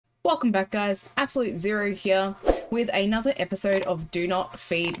Welcome back, guys. Absolute Zero here with another episode of Do Not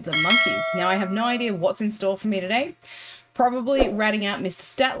Feed the Monkeys. Now, I have no idea what's in store for me today. Probably ratting out Mr.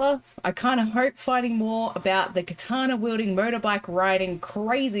 Stattler. I kind of hope finding more about the katana-wielding, motorbike-riding,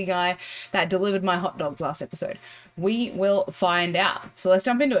 crazy guy that delivered my hot dogs last episode. We will find out. So let's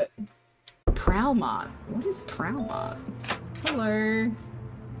jump into it. Prowl Mart. What is Prowl Mart? Hello.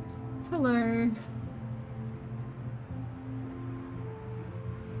 Hello.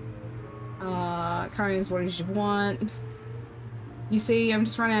 Carnes, what did you want? You see, I'm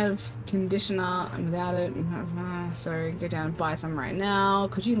just running out of conditioner and without it, so go down and buy some right now.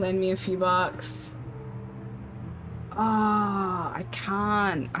 Could you lend me a few bucks? I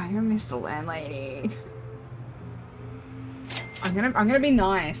can't. I'm gonna miss the landlady. I'm gonna be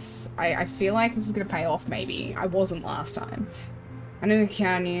nice. I feel like this is gonna pay off maybe. I wasn't last time. I know I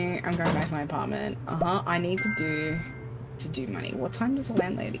count on you. I'm going back to my apartment. I need to do money. What time does the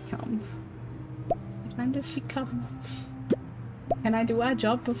landlady come? What time does she come? Can I do our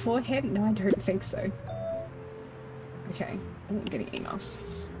job beforehand? No, I don't think so. Okay. Oh, I'm getting emails.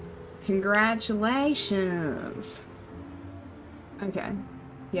 Congratulations. Okay.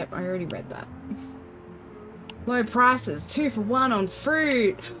 Yep, I already read that. Low prices. 2 for 1 on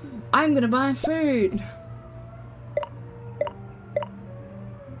fruit. I'm gonna buy food.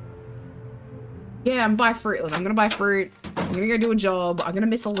 Yeah, I'm buy fruit. Look, I'm gonna buy fruit. I'm gonna go do a job. I'm gonna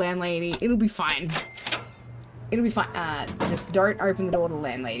miss the landlady. It'll be fine. It'll be fine. Just don't open the door to the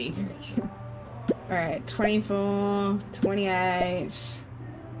landlady. Alright, 24, 28,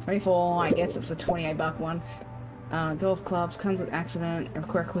 24. I guess it's the 28 buck one. Golf clubs, comes with accident,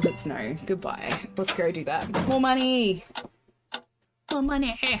 requisites, no. Goodbye. Let's go do that. More money! More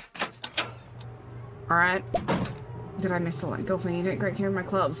money! Alright. Did I miss the line? Golfing, you don't take great care of my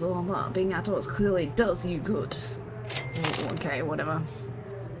clubs. Blah, blah, blah. Being outdoors clearly does you good. Ooh, okay, whatever.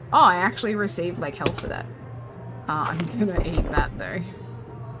 Oh, I actually received, like, health for that. I'm gonna eat that, though.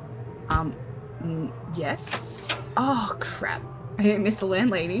 Yes? Oh, crap. I didn't miss the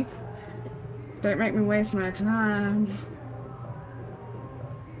landlady. Don't make me waste my time.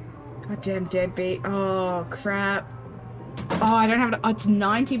 Goddamn deadbeat. Oh, crap. Oh, I don't have it. Oh, it's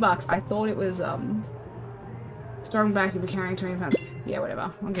 90 bucks. I thought it was, Strong back, you'll be carrying 20 pounds. Yeah,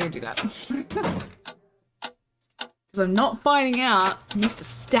 whatever. I'm gonna do that. Because I'm not finding out Mr.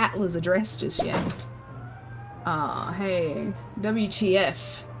 Stattler's address just yet. Hey.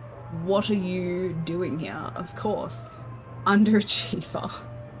 WTF. What are you doing here? Of course. Underachiever.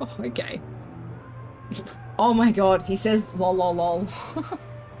 Oh, okay. Oh my god, he says lol lol lol.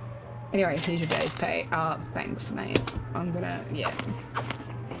 Anyway, here's your day's pay. Thanks, mate. I'm gonna, yeah.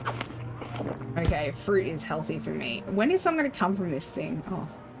 Okay, fruit is healthy for me. When is some gonna come from this thing? Oh,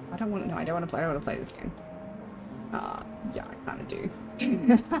 I don't want to. No, I don't want to play this game. Yeah, I kind of do.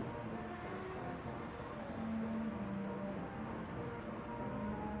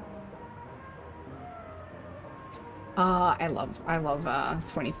 I love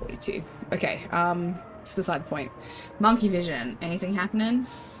 2042. Okay, it's beside the point. Monkey vision. Anything happening?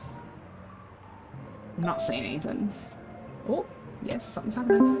 I'm not seeing anything. Oh, yes, something's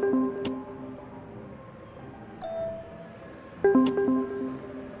happening.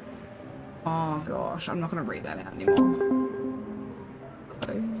 Oh gosh, I'm not gonna read that out anymore.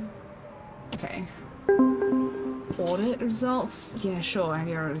 Okay. Audit results? Yeah, sure. Have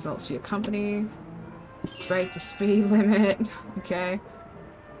your results for your company. Break the speed limit. Okay.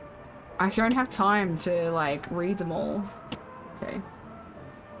 I don't have time to, like, read them all. Okay.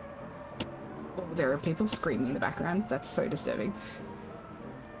 Oh, there are people screaming in the background. That's so disturbing.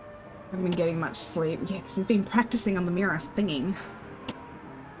 I haven't been getting much sleep. Yeah, because he's been practicing on the mirror thinking.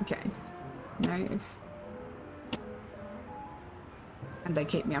 Okay. No. And they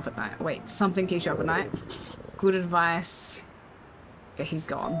keep me up at night. Wait, something keeps you up at night? Good advice. Okay, he's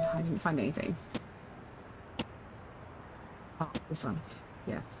gone. I didn't find anything. Oh, this one.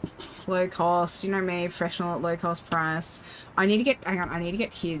 Yeah. Low cost. You know me, professional at low cost price. I need to get, hang on, I need to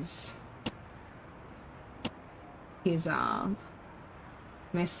get his, Mr.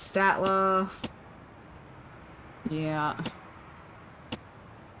 Stattler. Yeah.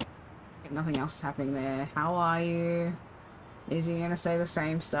 Nothing else is happening there. How are you? Is he gonna say the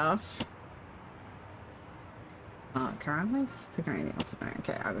same stuff? Currently? Click on anything else.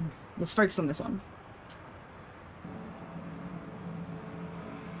 Okay, let's focus on this one.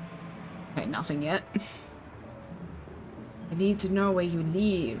 Okay, nothing yet. I need to know where you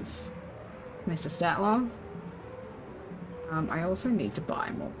live, Mr. Stattler. I also need to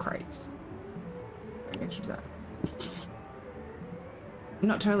buy more crates. Maybe I should do that. I'm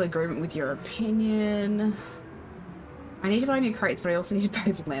not totally in agreement with your opinion. I need to buy new crates, but I also need to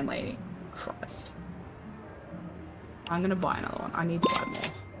pay the landlady. Christ. I'm gonna buy another one. I need to buy more.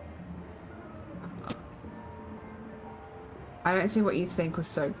 I don't see what you think was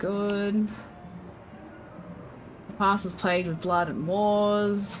so good. The past was plagued with blood and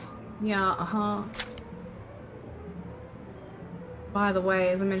wars. Yeah, By the way,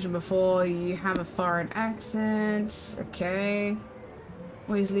 as I mentioned before, you have a foreign accent. Okay.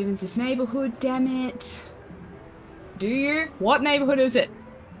 Always live in this neighborhood, damn it. Do you? What neighborhood is it?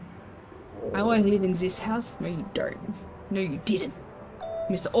 I always live in this house. No, you don't. No, you didn't.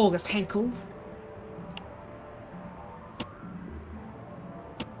 Mr. August Henkel.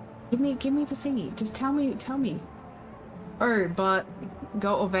 Give me the thingy. Just tell me. Oh, but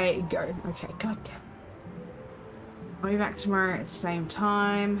go away. Go. Okay, goddamn. I'll be back tomorrow at the same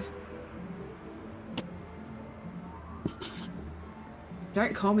time.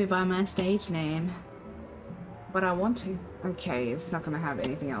 Don't call me by my stage name. But I want to. Okay, it's not gonna have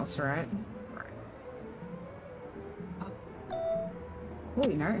anything else, right? Oh,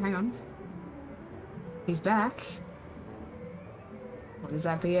 you know, hang on. He's back. What is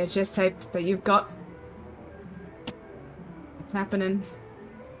that VHS tape that you've got? What's happening?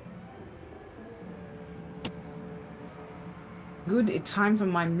 Good, it's time for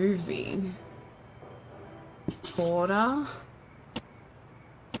my movie. Order.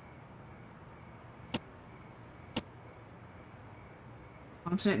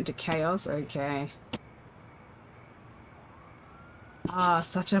 Continent into chaos, okay. Ah,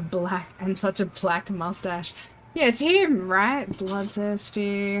 such a black mustache. Yeah, it's him, right?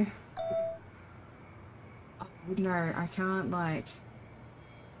 Bloodthirsty. Oh, no, I can't, like...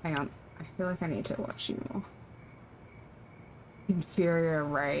 Hang on. I feel like I need to watch you more. Inferior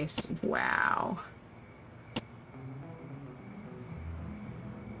race. Wow.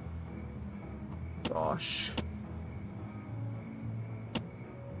 Gosh.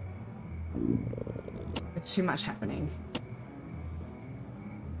 There's too much happening.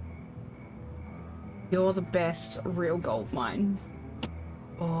 You're the best real gold mine.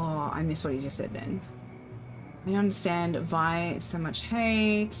 Oh, I missed what he just said then. I understand why so much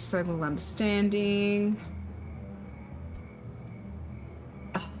hate, so little understanding.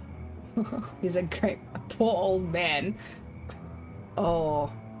 Oh, he's a poor old man.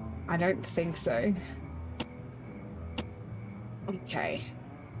 Oh, I don't think so. Okay.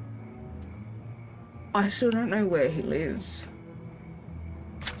 I still don't know where he lives.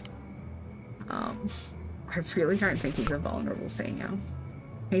 I really don't think he's a vulnerable senior.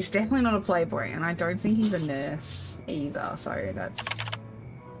 He's definitely not a playboy, and I don't think he's a nurse either, so that's...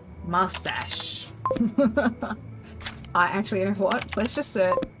 Mustache. Actually, you know what? Let's just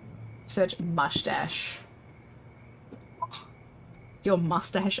search mustache. Your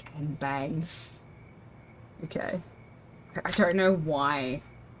mustache and bangs. Okay. I don't know why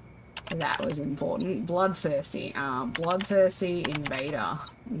that was important. Bloodthirsty. Bloodthirsty invader.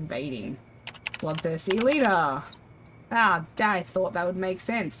 Invading. Bloodthirsty leader. Ah, I thought that would make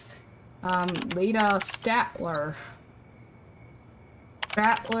sense. Leader Stattler.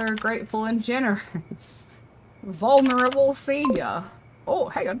 Stattler, grateful and generous. Vulnerable senior. Oh,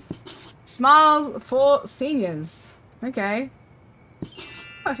 hang on. Smiles for seniors. Okay.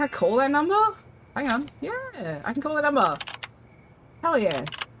 Oh, can I call that number? Hang on. Yeah, I can call that number. Hell yeah.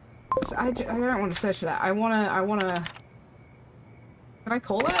 So I don't want to search for that. I wanna... Can I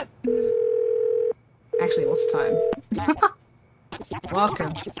call that? Actually, what's the time?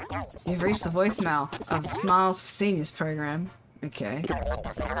 Welcome. You've reached the voicemail of Smiles for Seniors program. Okay.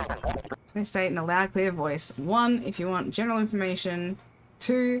 They state in a loud, clear voice. 1, if you want general information.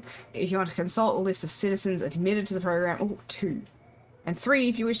 2, if you want to consult a list of citizens admitted to the program. Oh, 2. And 3,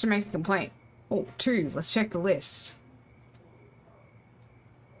 if you wish to make a complaint. Oh, 2. Let's check the list.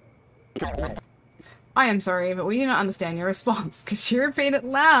 I am sorry, but we do not understand your response. Could you repeat it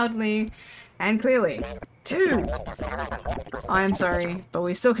loudly and clearly? 2. I am sorry, but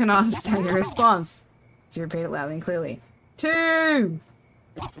we still cannot understand your response. Could you repeat it loudly and clearly? 2.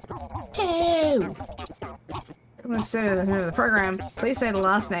 2. Instead of the name of the program, please say the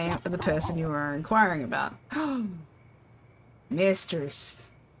last name of the person you are inquiring about. Mr.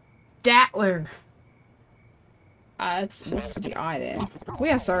 Stattler. It's supposed to be I there.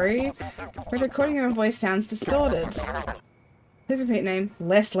 We are sorry. The recording of your voice sounds distorted. Please repeat name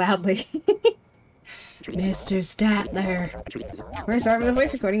less loudly. Mr. Stattler. We're sorry, but the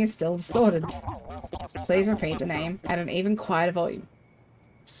voice recording is still distorted. Please repeat the name at an even quieter volume.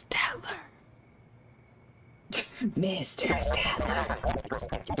 Stattler. Mr. Stattler.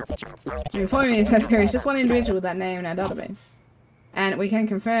 You informed me that there is just one individual with that name in our database. And we can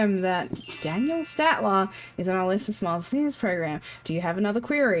confirm that Daniel Stattler is on our list of Smiles Seniors program. Do you have another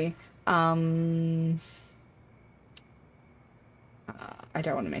query? I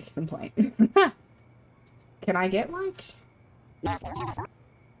don't want to make a complaint. Can I get, like...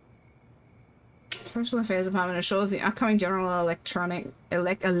 Social Affairs Department assures the upcoming general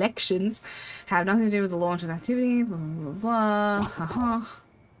elections have nothing to do with the launch of the activity, blah, blah, blah, blah.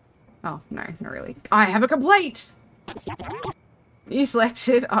 Oh, no, not really. I have a complaint! You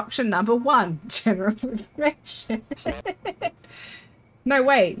selected option number 1, general information. No,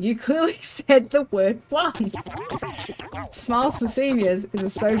 wait, you clearly said the word 1. Smiles for Seniors is a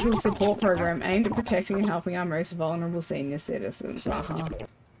social support program aimed at protecting and helping our most vulnerable senior citizens.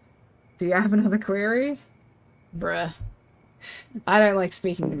 Do you have another query? Bruh. I don't like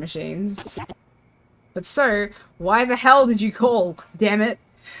speaking to machines. But so, why the hell did you call? Damn it.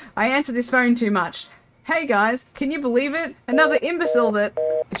 I answer this phone too much. Hey guys, can you believe it? Another imbecile that...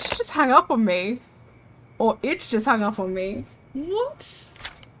 She just hung up on me. Or it's just hung up on me. What?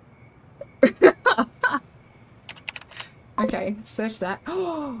 Okay, search that.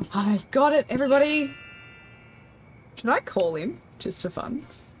 Oh, I've got it, everybody. Should I call him just for fun?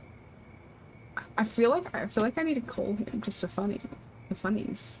 I feel like I need to call him just for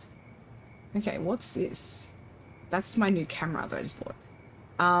funnies. Okay, what's this? That's my new camera that I just bought.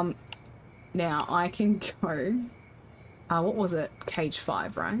 Now I can go. What was it? Cage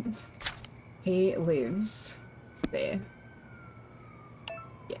 5, right? He lives there.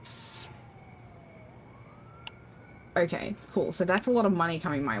 Yes. Okay, cool. So that's a lot of money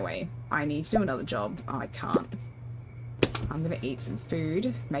coming my way. I need to do another job. Oh, I can't. I'm gonna eat some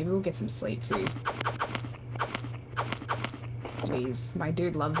food. Maybe we'll get some sleep too. Jeez, my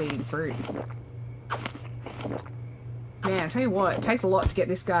dude loves eating fruit. Man, I tell you what, it takes a lot to get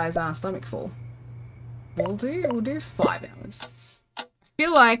this guy's stomach full. We'll do 5 hours. I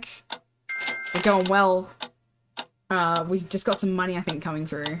feel like we're going well. We just got some money, I think, coming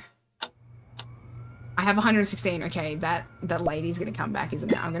through. I have 116. Okay, that lady's gonna come back, isn't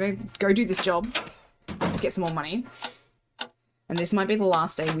it? I'm gonna go do this job to get some more money. And this might be the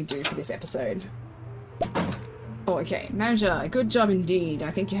last day we do for this episode. Oh, okay. Manager, good job indeed. I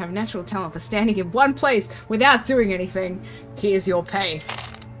think you have natural talent for standing in one place without doing anything. Here's your pay.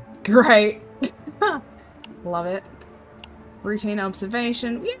 Great. Love it. Routine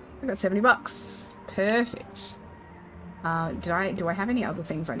observation. Yeah, I got 70 bucks. Perfect. Do I have any other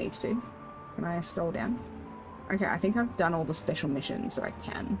things I need to do? Can I scroll down? Okay, I think I've done all the special missions that I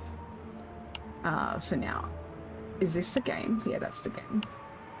can. For now. Is this the game? Yeah, that's the game.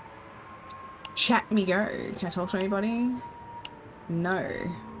 Chat me go. Can I talk to anybody? No.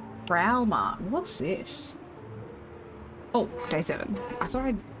 Prowl mark. What's this? Oh, day 7. I thought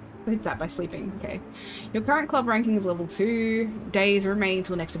I did that by sleeping. Okay. Your current club ranking is level 2. Days remaining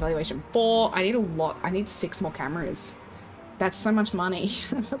till next evaluation 4. I need a lot. I need 6 more cameras. That's so much money.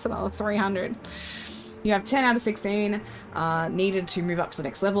 That's another 300. You have 10 out of 16 needed to move up to the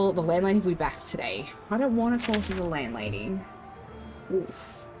next level. The landlady will be back today. I don't want to talk to the landlady.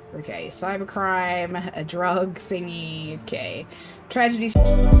 Oof. Okay, cybercrime, a drug thingy. Okay, tragedy.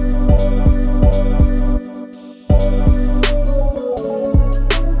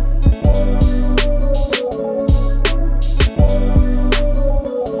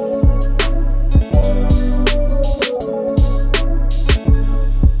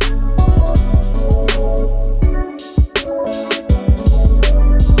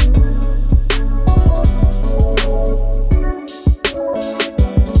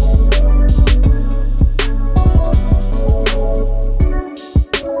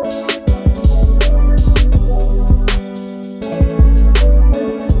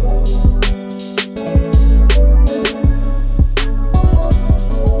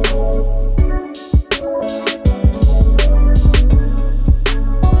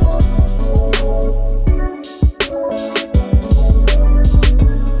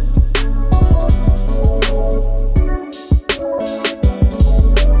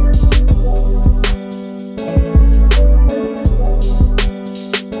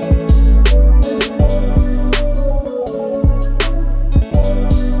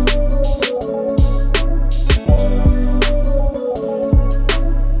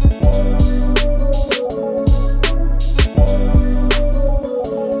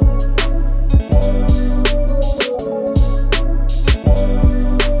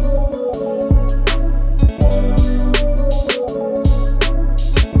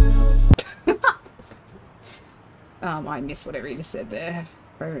 I missed whatever you just said there.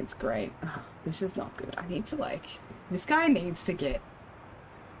 Oh, it's great. Oh, this is not good. I need to, like... This guy needs to get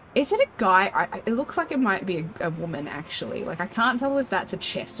Is it a guy? It looks like it might be a woman, actually. Like, I can't tell if that's a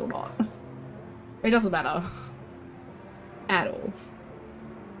chest or not. It doesn't matter. At all.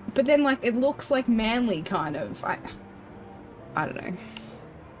 But then, like, it looks like manly, kind of. I don't know.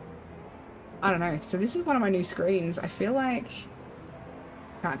 I don't know. So this is one of my new screens. I feel like...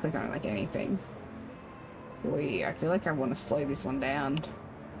 Can't click on it like anything. I feel like I want to slow this one down.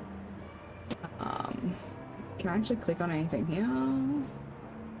 Can I actually click on anything here?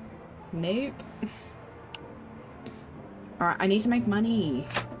 Nope. Alright, I need to make money.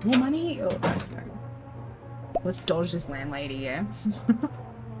 More money? Oh, no. Let's dodge this landlady, yeah?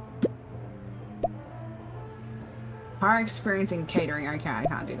 Higher experience in catering. Okay, I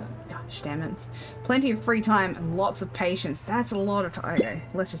can't do that. Gosh, damn it. Plenty of free time and lots of patience. That's a lot of time. Okay,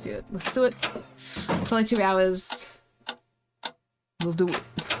 let's just do it. Let's do it. It's only 2 hours. We'll do it.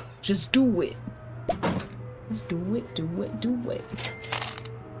 Just do it. Just do it, do it, do it.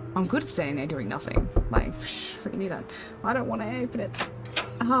 I'm good at standing there doing nothing. Like, you knew that. I don't want to open it.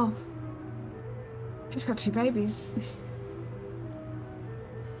 Oh. Just got 2 babies.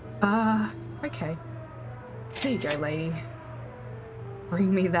 Okay. Here you go, lady.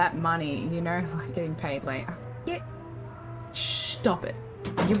 Bring me that money, you know, like getting paid late. Yeah. Stop it.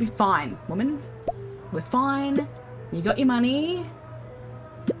 You'll be fine, woman. We're fine. You got your money.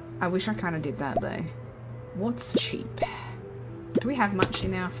 I wish I kind of did that, though. What's cheap? Do we have much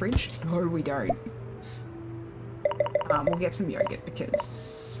in our fridge? No, we don't. We'll get some yogurt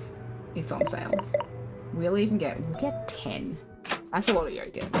because it's on sale. We'll get 10. That's a lot of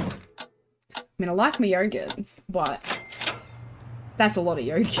yogurt. I mean, I like my yogurt, but that's a lot of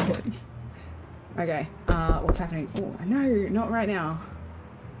yogurt. Okay, what's happening? Oh, no, not right now.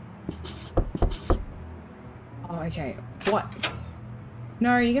 Oh, okay. What?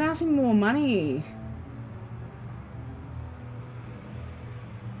 No, you're gonna ask me more money.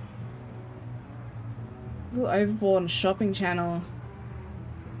 Little overboard shopping channel.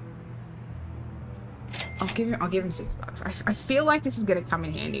 I'll give him $6. I feel like this is gonna come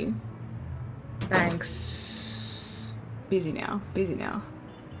in handy. Thanks. Busy now. Busy now.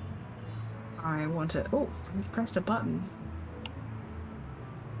 I want to... Oh, I pressed a button.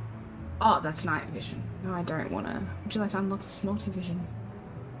 Oh, that's night vision. No, I don't want to. Would you like to unlock this multi-vision?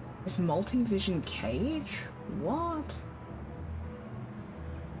 This multi-vision cage? What?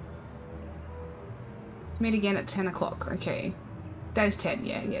 Let's meet again at 10 o'clock. Okay. That is 10.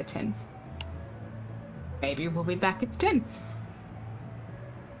 Yeah, 10. Maybe we'll be back at 10.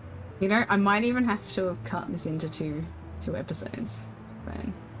 You know, I might even have to have cut this into two episodes.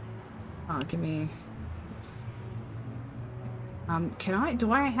 Then, give me. How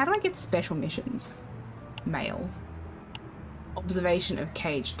do I get special missions? Mail. Observation of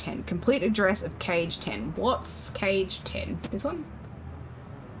cage 10. Complete address of cage 10. What's cage 10? This one?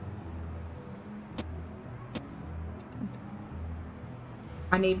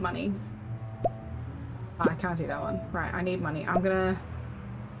 I need money. Oh, I can't do that one. Right, I need money. I'm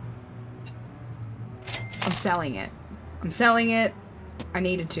selling it. I'm selling it. I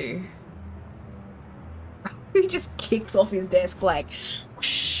needed to. He just kicks off his desk like,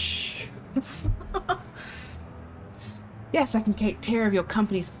 whoosh. Yes, I can take care of your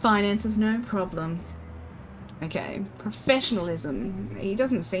company's finances, no problem. Okay, professionalism. He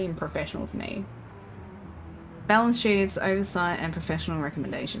doesn't seem professional to me. Balance sheets, oversight, and professional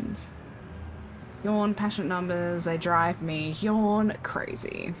recommendations. Yawn, passionate numbers, they drive me. Yawn,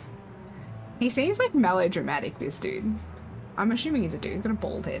 crazy. He seems like melodramatic, this dude. I'm assuming he's a dude. He's got a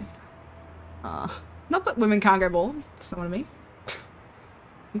bald head. Not that women can't go bald. It's not what I mean.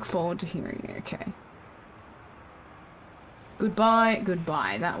 Look forward to hearing it. Okay. Goodbye,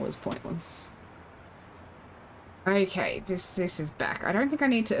 goodbye. That was pointless. Okay, this is back. I don't think I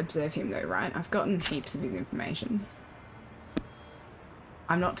need to observe him though, right? I've gotten heaps of his information.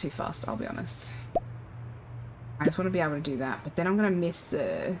 I'm not too fussed, I'll be honest. I just want to be able to do that, but then I'm going to miss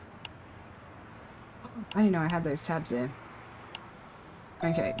the... I didn't know I had those tabs there.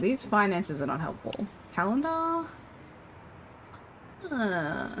 Okay, these finances are not helpful. Calendar?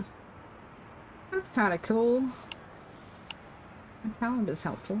 That's kind of cool. My calendar's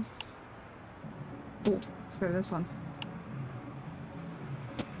helpful. Oh, let's go to this one.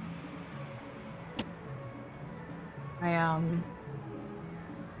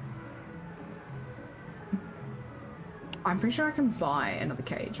 I'm pretty sure I can buy another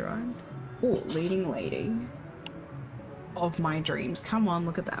cage, right? Oh, leading lady of my dreams. Come on,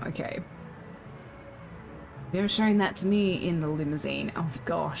 look at that. Okay. Never shown that to me in the limousine. Oh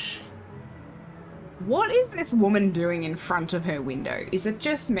gosh. What is this woman doing in front of her window? Is it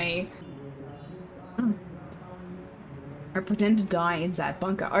just me? I pretend to die in that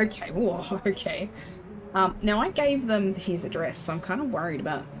bunker. Okay, whoa, okay. Now I gave them his address, so I'm kind of worried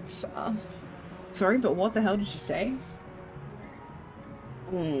about... sorry, but what the hell did you say?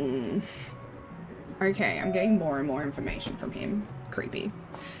 Okay, I'm getting more and more information from him. Creepy.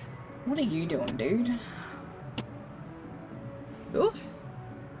 What are you doing, dude? Ooh.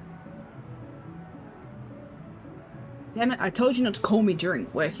 Damn it, I told you not to call me during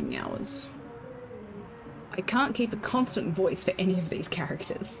working hours. I can't keep a constant voice for any of these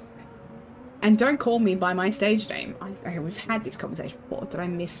characters. And don't call me by my stage name. Okay, we've had this conversation before. Did I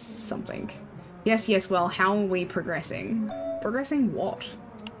miss something? Yes, yes, well, how are we progressing? Progressing what?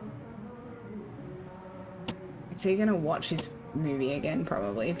 So you're gonna watch his movie again,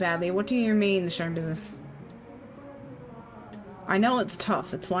 probably. Badly. What do you mean, the show business? I know it's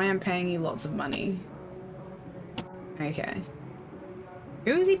tough. That's why I'm paying you lots of money. Okay.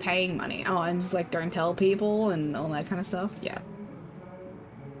 Who is he paying money? Oh, and just like don't tell people and all that kind of stuff? Yeah.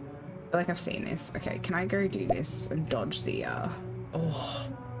 I feel like I've seen this. Okay, can I go do this and dodge the, oh.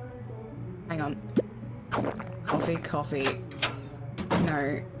 Hang on. Coffee, coffee.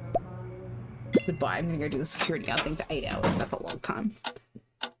 No. Goodbye. I'm gonna go do the security guard thing for 8 hours. That's a long time.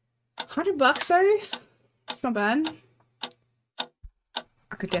 $100 though? It's not bad.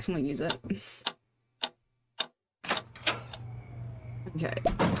 I could definitely use it. Okay,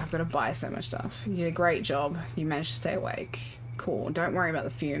 I've got to buy so much stuff. You did a great job. You managed to stay awake. Cool. Don't worry about the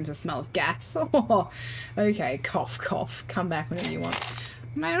fumes, the smell of gas. Oh, okay, cough, cough. Come back whenever you want.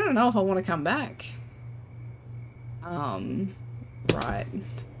 Man, I don't know if I want to come back. Right.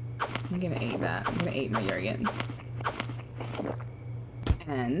 I'm gonna eat that. I'm gonna eat my yogurt.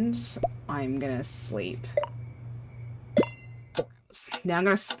 And I'm gonna sleep. Now I'm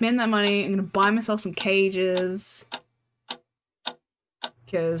gonna spend that money. I'm gonna buy myself some cages.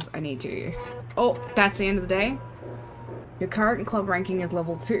 Because I need to. Oh, that's the end of the day. Your current club ranking is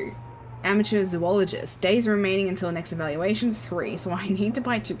level 2. Amateur zoologist. Days remaining until next evaluation, 3. So I need to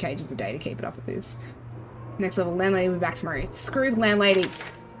buy 2 cages a day to keep it up with this. Next level, landlady will be back tomorrow. Screw the landlady.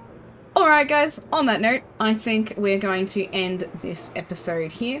 Alright guys, on that note, I think we're going to end this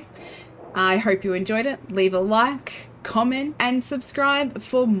episode here. I hope you enjoyed it. Leave a like, comment, and subscribe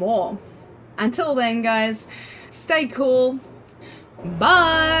for more. Until then guys, stay cool.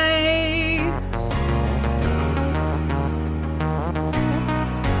 Bye!